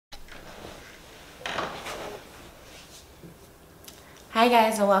Hi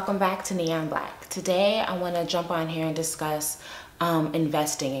guys, and welcome back to Neon Black. Today I want to jump on here and discuss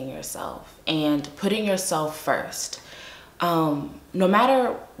investing in yourself and putting yourself first. No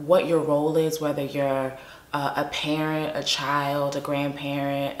matter what your role is, whether you're a parent, a child, a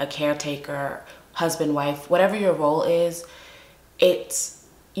grandparent, a caretaker, husband, wife, whatever your role is,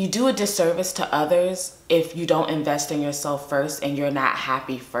 you do a disservice to others if you don't invest in yourself first and you're not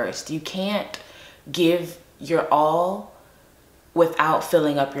happy first. You can't give your all without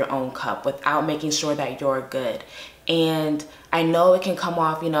filling up your own cup, without making sure that you're good. And I know it can come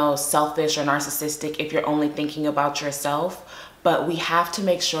off, selfish or narcissistic if you're only thinking about yourself, but we have to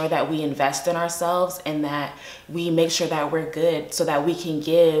make sure that we invest in ourselves and that we make sure that we're good so that we can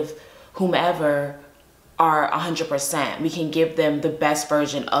give whomever our 100%. We can give them the best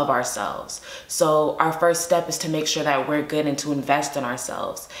version of ourselves. So our first step is to make sure that we're good and to invest in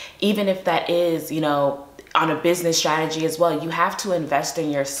ourselves. Even if that is, on a business strategy as well, you have to invest in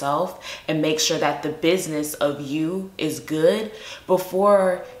yourself and make sure that the business of you is good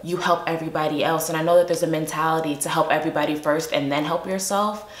before you help everybody else. And I know that there's a mentality to help everybody first and then help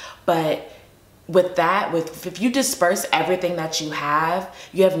yourself, but if you disperse everything that you have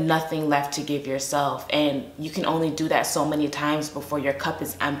nothing left to give yourself. And you can only do that so many times before your cup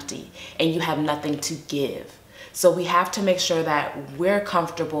is empty and you have nothing to give. So we have to make sure that we're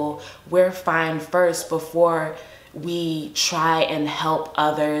comfortable, we're fine first before we try and help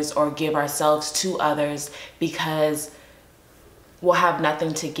others or give ourselves to others, because we'll have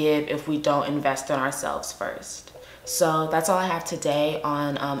nothing to give if we don't invest in ourselves first. So that's all I have today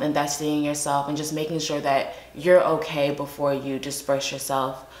on investing in yourself and just making sure that you're okay before you disperse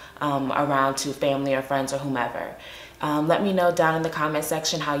yourself around to family or friends or whomever. Let me know down in the comment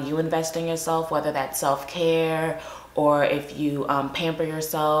section how you invest in yourself, whether that's self-care or if you pamper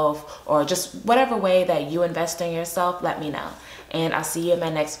yourself, or just whatever way that you invest in yourself. Let me know. And I'll see you in my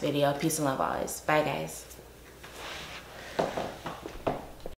next video. Peace and love always. Bye guys.